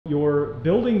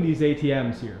building these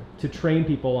ATMs here to train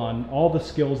people on all the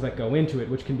skills that go into it,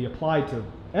 which can be applied to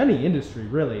any industry,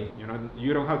 really. You know,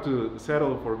 you don't have to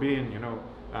settle for being, you know,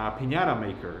 a piñata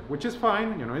maker, which is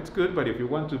fine, you know, it's good, but if you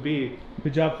want to be...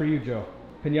 Good job for you, Joe.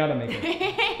 Piñata maker.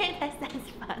 That's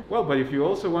fun. Well, but if you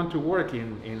also want to work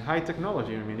in high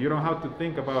technology, I mean, you don't have to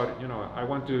think about, you know, I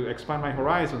want to expand my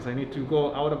horizons, I need to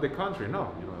go out of the country.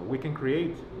 No, you know, we can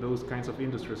create those kinds of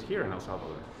industries here in El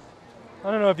Salvador. I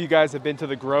don't know if you guys have been to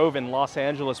the Grove in Los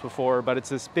Angeles before, but it's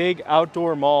this big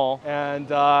outdoor mall. And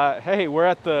hey, we're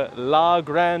at the La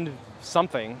Grande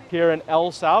something here in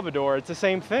El Salvador. It's the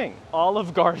same thing.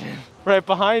 Olive Garden right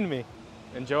behind me.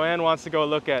 And Joanne wants to go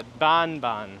look at Ban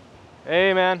Ban.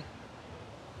 Hey, man.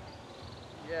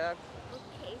 Yeah.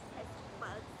 Case has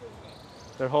bugs in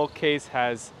it. Their whole case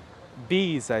has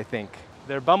bees, I think.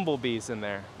 They're bumblebees in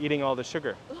there, eating all the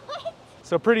sugar. What?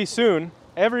 So pretty soon,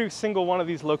 every single one of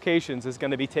these locations is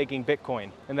going to be taking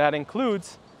Bitcoin, and that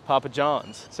includes Papa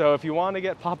John's. So if you want to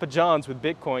get Papa John's with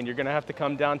Bitcoin, you're going to have to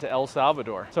come down to El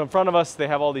Salvador. So in front of us, they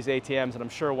have all these ATMs, and I'm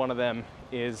sure one of them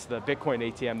is the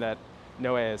Bitcoin ATM that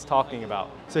Noe is talking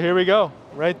about. So here we go.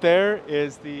 Right there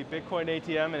is the Bitcoin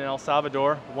ATM in El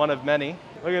Salvador, one of many.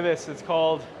 Look at this, it's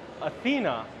called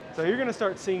Athena. So you're gonna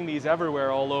start seeing these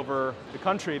everywhere all over the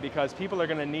country because people are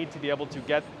gonna need to be able to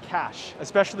get cash,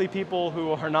 especially people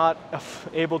who are not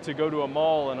able to go to a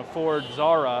mall and afford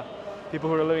Zara. People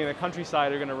who are living in the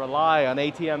countryside are gonna rely on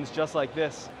ATMs just like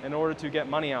this in order to get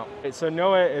money out. So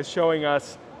Noah is showing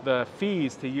us the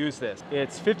fees to use this.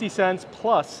 It's 50 cents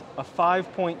plus a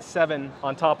 5.7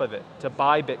 on top of it to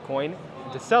buy Bitcoin.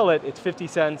 And to sell it, it's 50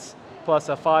 cents plus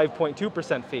a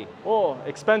 5.2% fee. Oh,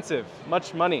 expensive,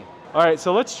 much money. All right,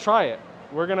 so let's try it.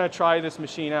 We're gonna try this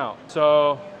machine out.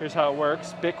 So here's how it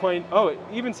works. Bitcoin, oh, it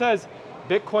even says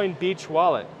Bitcoin Beach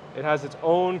Wallet. It has its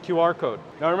own QR code.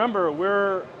 Now remember,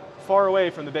 we're far away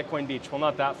from the Bitcoin Beach. Well,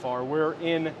 not that far. We're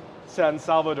in San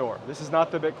Salvador. This is not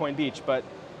the Bitcoin Beach, but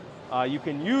you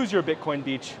can use your Bitcoin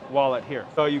Beach wallet here.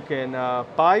 So you can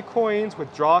buy coins,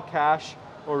 withdraw cash,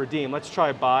 or redeem. Let's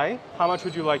try buy. How much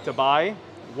would you like to buy?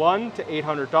 $1 to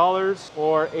 $800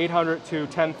 or $800 to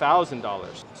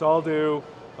 $10,000. So I'll do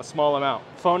a small amount.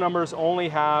 Phone numbers only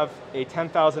have a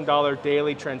 $10,000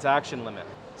 daily transaction limit.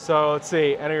 So let's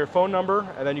see, enter your phone number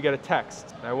and then you get a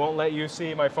text. I won't let you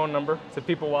see my phone number to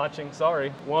people watching,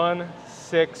 sorry.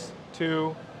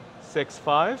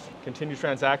 16265, continue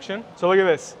transaction. So look at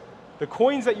this. The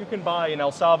coins that you can buy in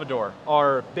El Salvador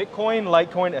are Bitcoin,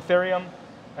 Litecoin, Ethereum,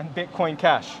 and Bitcoin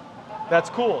Cash. That's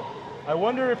cool. I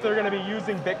wonder if they're going to be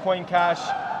using Bitcoin Cash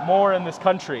more in this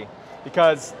country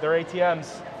because their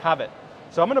ATMs have it.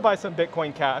 So I'm going to buy some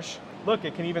Bitcoin Cash. Look,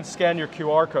 it can even scan your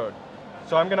QR code.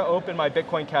 So I'm going to open my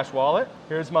Bitcoin Cash wallet.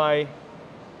 Here's my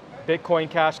Bitcoin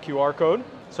Cash QR code.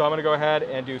 So I'm going to go ahead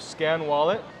and do scan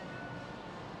wallet.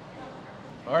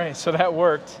 All right, so that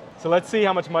worked. So let's see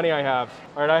how much money I have.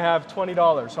 All right, I have $20.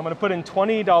 So I'm going to put in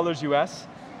 $20 US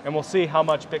and we'll see how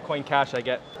much Bitcoin Cash I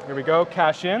get. Here we go,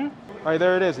 cash in. All right,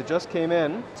 there it is, it just came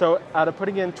in. So out of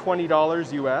putting in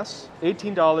 $20 US,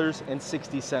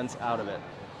 $18.60 out of it.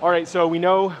 All right, so we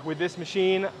know with this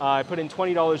machine, I put in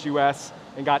 $20 US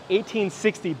and got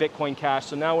 1860 Bitcoin Cash.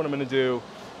 So now what I'm gonna do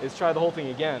is try the whole thing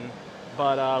again,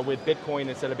 but with Bitcoin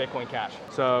instead of Bitcoin Cash.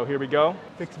 So here we go.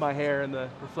 Fix my hair in the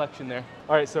reflection there.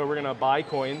 All right, so we're gonna buy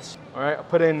coins. All right, I'll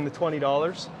put in the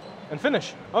 $20 and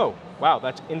finish. Oh, wow,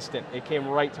 that's instant. It came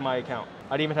right to my account.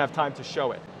 I didn't even have time to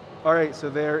show it. All right, so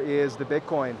there is the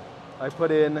Bitcoin. I put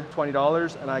in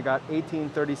 $20 and I got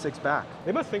 1836 back.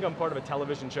 They must think I'm part of a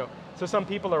television show. So some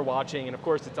people are watching, and of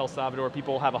course it's El Salvador,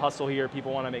 people have a hustle here,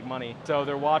 people want to make money. So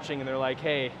they're watching and they're like,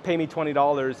 hey, pay me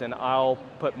 $20 and I'll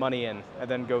put money in and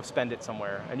then go spend it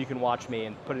somewhere. And you can watch me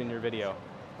and put it in your video.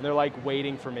 And they're like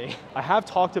waiting for me. I have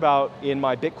talked about in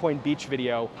my Bitcoin Beach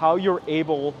video how you're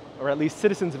able, or at least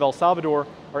citizens of El Salvador,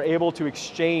 are able to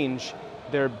exchange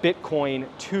their Bitcoin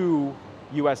to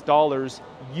US dollars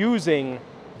using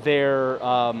their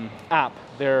app,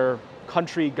 their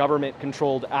country government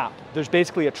controlled app. There's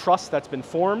basically a trust that's been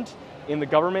formed in the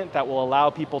government that will allow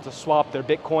people to swap their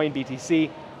Bitcoin,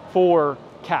 BTC, for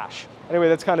cash. Anyway,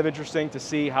 that's kind of interesting to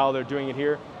see how they're doing it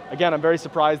here. Again, I'm very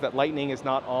surprised that Lightning is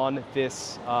not on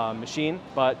this machine,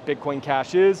 but Bitcoin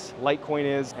Cash is, Litecoin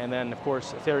is, and then of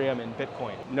course Ethereum and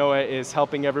Bitcoin. Noah is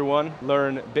helping everyone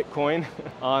learn Bitcoin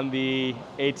on the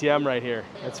ATM right here.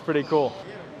 That's pretty cool.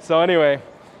 So anyway,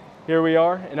 here we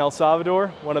are in El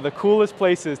Salvador, one of the coolest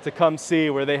places to come see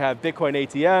where they have Bitcoin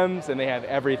ATMs and they have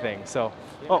everything. So,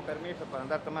 oh,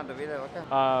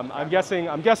 I'm guessing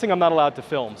I'm not allowed to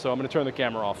film, so I'm going to turn the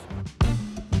camera off.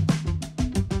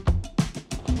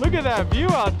 Look at that view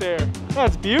out there.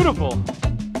 That's beautiful.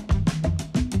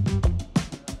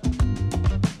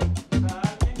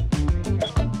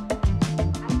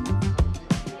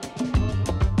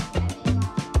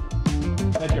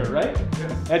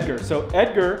 Edgar. So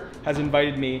Edgar has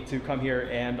invited me to come here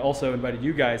and also invited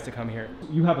you guys to come here.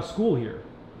 You have a school here,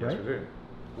 right? Yes, we do.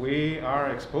 We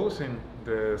are exposing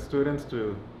the students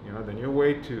to the new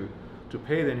way to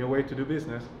pay, the new way to do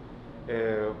business.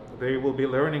 They will be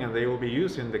learning and they will be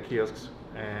using the kiosks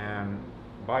and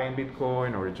buying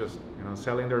Bitcoin or just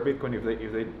selling their Bitcoin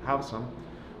if they have some.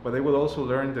 But they will also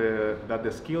learn that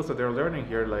the skills that they're learning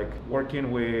here, like working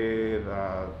with,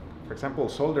 for example,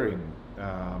 soldering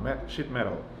sheet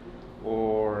metal,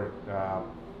 or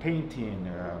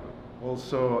painting,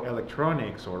 also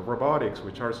electronics or robotics,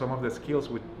 which are some of the skills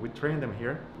we train them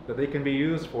here, that they can be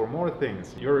used for more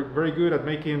things. You're very good at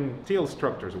making steel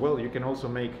structures. Well, you can also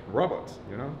make robots,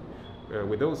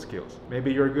 with those skills.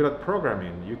 Maybe you're good at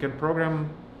programming. You can program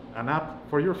an app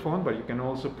for your phone, but you can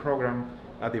also program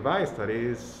a device that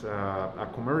is a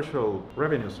commercial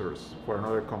revenue source for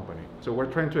another company. So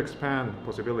we're trying to expand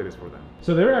possibilities for them.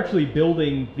 So they're actually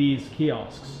building these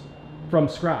kiosks from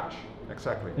scratch.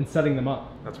 Exactly. And setting them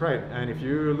up. That's right. And if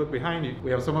you look behind you,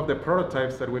 we have some of the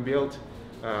prototypes that we built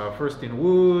first in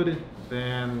wood,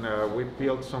 then we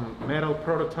built some metal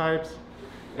prototypes,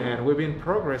 and we've been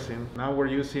progressing. Now we're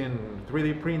using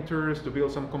 3D printers to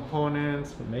build some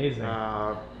components. Amazing.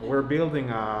 We're building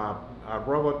a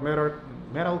robot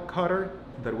metal cutter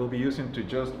that we'll be using to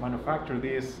just manufacture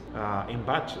these in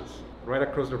batches. Right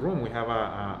across the room we have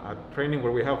a training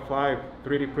where we have 5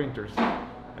 3D printers,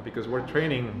 because we're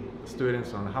training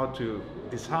students on how to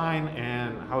design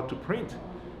and how to print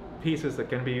pieces that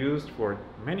can be used for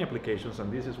many applications,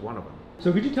 and this is one of them.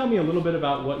 So could you tell me a little bit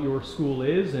about what your school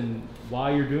is and why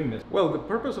you're doing this? Well, the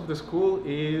purpose of the school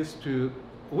is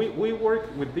we work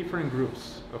with different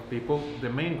groups of people. The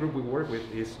main group we work with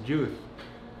is youth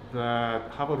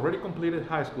that have already completed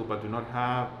high school but do not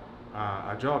have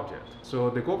a job yet.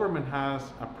 So the government has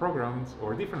programs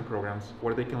or different programs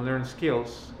where they can learn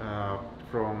skills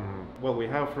we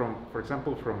have for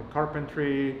example, from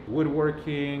carpentry,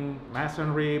 woodworking,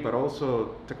 masonry, but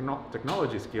also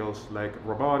technology skills like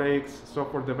robotics,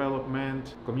 software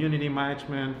development, community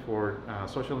management for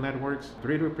social networks,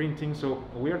 3D printing. So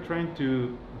we are trying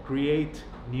to create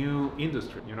new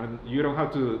industry. You don't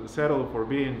have to settle for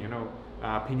being,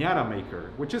 a piñata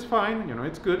maker, which is fine,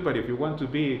 it's good, but if you want to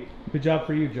be... Good job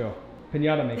for you, Joe.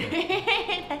 Piñata maker.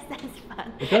 That sounds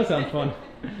fun. It does sound fun.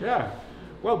 Yeah.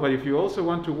 Well, but if you also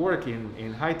want to work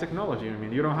in high technology,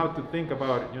 you don't have to think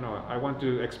about, I want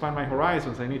to expand my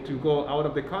horizons, I need to go out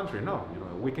of the country. No,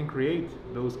 we can create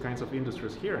those kinds of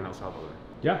industries here in El Salvador.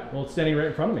 Yeah, well, it's standing right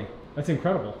in front of me. That's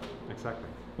incredible. Exactly.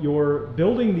 You're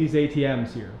building these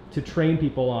ATMs here to train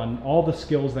people on all the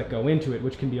skills that go into it,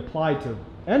 which can be applied to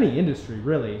any industry,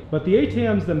 really. But the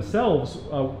ATMs themselves,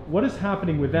 what is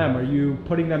happening with them? Are you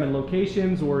putting them in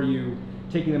locations, or are you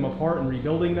taking them apart and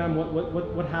rebuilding them?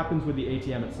 What happens with the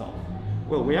ATM itself?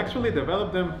 Well, we actually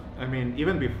developed them,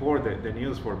 even before the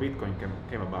news for Bitcoin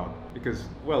came about. Because,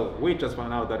 well, we just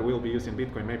found out that we'll be using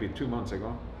Bitcoin maybe 2 months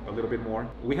ago, a little bit more.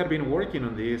 We had been working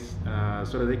on this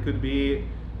so that they could be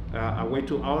a way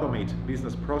to automate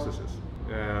business processes.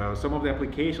 Some of the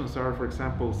applications are, for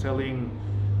example, selling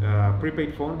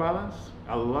prepaid phone balance.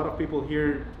 A lot of people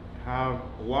here have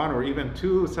 1 or even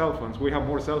 2 cell phones. We have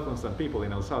more cell phones than people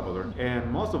in El Salvador,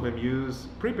 and most of them use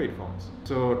prepaid phones.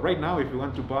 So right now, if you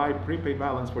want to buy prepaid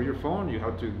balance for your phone, you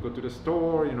have to go to the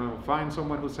store, find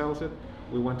someone who sells it.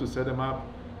 We want to set them up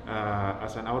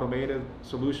as an automated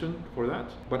solution for that,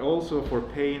 but also for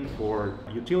paying for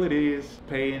utilities,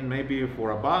 paying maybe for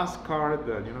a bus card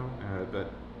that that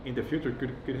in the future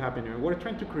could happen. We're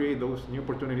trying to create those new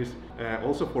opportunities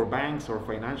also for banks or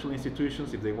financial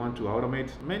institutions if they want to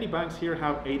automate. Many banks here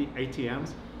have 80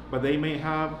 ATMs, but they may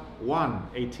have 1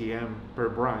 ATM per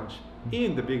branch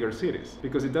in the bigger cities,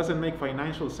 because it doesn't make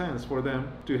financial sense for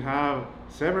them to have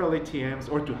several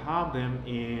ATMs or to have them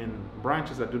in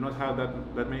branches that do not have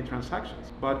that many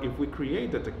transactions. But if we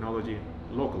create the technology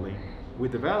locally, we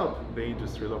develop the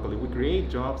industry locally, we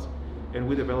create jobs, and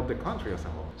we develop the country as a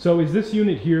whole. So is this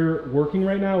unit here working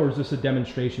right now, or is this a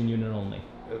demonstration unit only?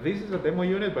 This is a demo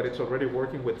unit, but it's already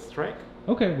working with Strike.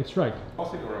 Okay, with Strike.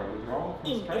 Deposit or a withdrawal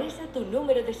from Strike. Ingresa tu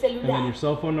número de celular. And then your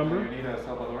cell phone number? You need a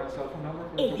Salvadoran cell phone number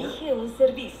for Elige un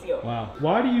servicio. Wow.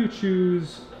 Why do you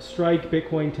choose Strike,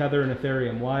 Bitcoin, Tether, and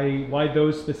Ethereum? Why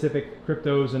those specific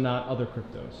cryptos and not other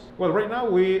cryptos? Well, right now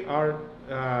we are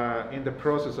in the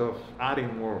process of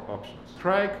adding more options.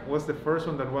 Strike was the first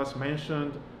one that was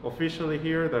mentioned officially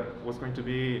here, that was going to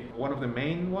be one of the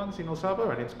main ones in El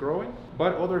Salvador, and it's growing.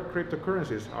 But other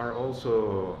cryptocurrencies are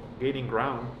also gaining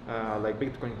ground, like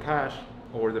Bitcoin Cash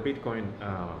or the Bitcoin,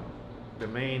 the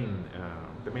main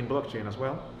blockchain as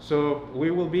well. So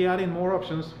we will be adding more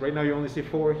options. Right now you only see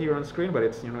 4 here on screen, but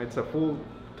it's it's a full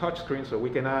touch screen, so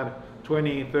we can add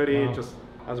 20, 30, Wow. just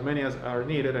as many as are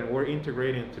needed, and we're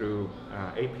integrating through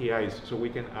APIs so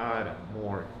we can add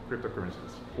more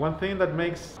cryptocurrencies. One thing that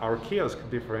makes our kiosk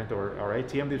different, or our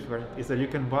ATM different, is that you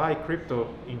can buy crypto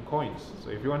in coins.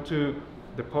 So if you want to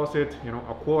deposit,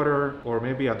 a quarter or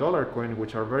maybe a dollar coin,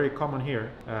 which are very common here,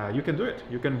 you can do it.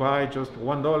 You can buy just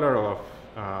 $1 of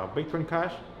Bitcoin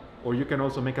Cash, or you can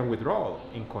also make a withdrawal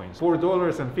in coins.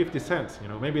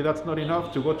 $4.50. Maybe that's not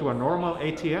enough to go to a normal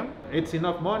ATM. It's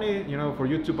enough money, for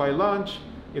you to buy lunch.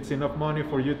 It's enough money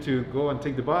for you to go and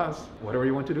take the bus, whatever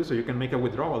you want to do. So you can make a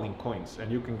withdrawal in coins,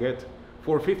 and you can get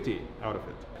 $4.50 out of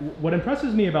it. What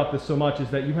impresses me about this so much is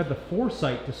that you had the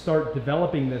foresight to start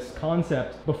developing this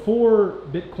concept before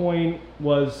Bitcoin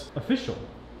was official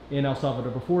in El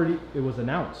Salvador, before it was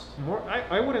announced.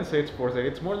 I wouldn't say it's foresight.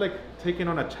 It's more like taking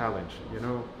on a challenge.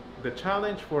 The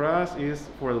challenge for us is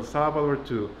for El Salvador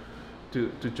to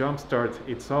jumpstart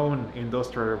its own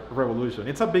industrial revolution.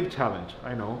 It's a big challenge,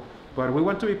 I know, but we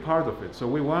want to be part of it. So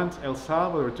we want El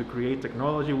Salvador to create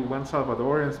technology. We want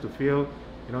Salvadorans to feel,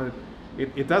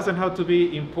 it doesn't have to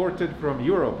be imported from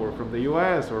Europe or from the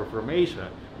US or from Asia.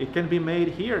 It can be made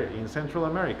here in Central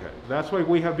America. That's why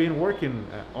we have been working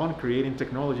on creating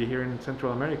technology here in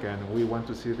Central America, and we want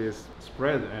to see this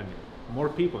spread and more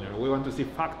people. We want to see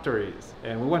factories,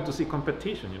 and we want to see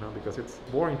competition, because it's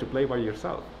boring to play by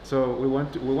yourself. So we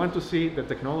want to see the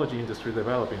technology industry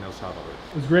develop in El Salvador.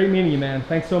 It was great meeting you, man.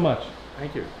 Thanks so much.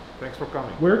 Thank you. Thanks for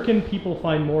coming. Where can people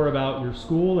find more about your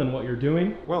school and what you're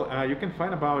doing? Well, you can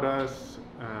find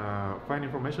find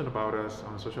information about us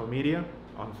on social media,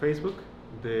 on Facebook.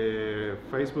 The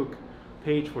Facebook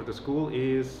page for the school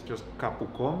is just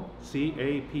CAPUCOM,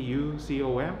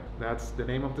 CAPUCOM. That's the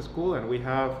name of the school, and we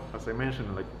have, as I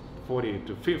mentioned, like 40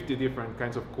 to 50 different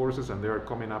kinds of courses, and they are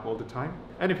coming up all the time.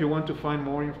 And if you want to find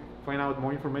out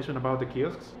more information about the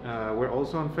kiosks, we're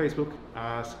also on Facebook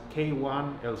as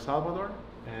K1 El Salvador,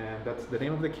 and that's the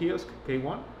name of the kiosk,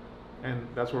 K1, and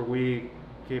that's where we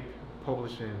keep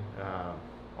publishing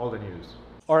all the news.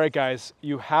 All right, guys,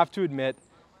 you have to admit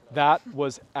that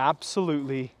was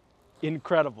absolutely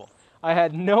incredible. I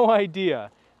had no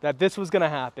idea that this was going to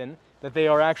happen, that they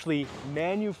are actually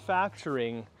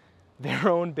manufacturing their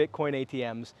own Bitcoin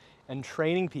ATMs and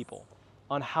training people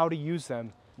on how to use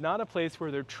them. Not a place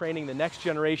where they're training the next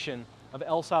generation of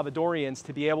El Salvadorians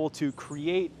to be able to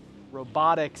create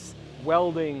robotics,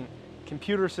 welding,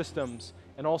 computer systems,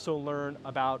 and also learn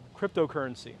about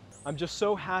cryptocurrency. I'm just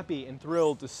so happy and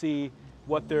thrilled to see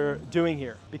what they're doing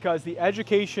here, because the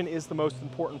education is the most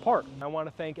important part. I want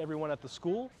to thank everyone at the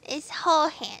school. It's whole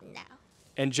hand now.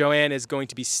 And Joanne is going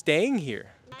to be staying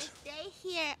here. I stay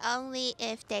here only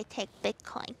if they take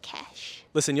Bitcoin Cash.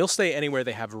 Listen, you'll stay anywhere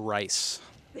they have rice.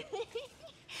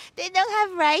 They don't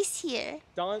have rice here.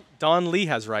 Don Lee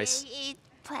has rice. They eat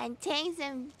plantains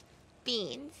and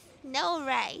beans. No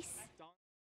rice.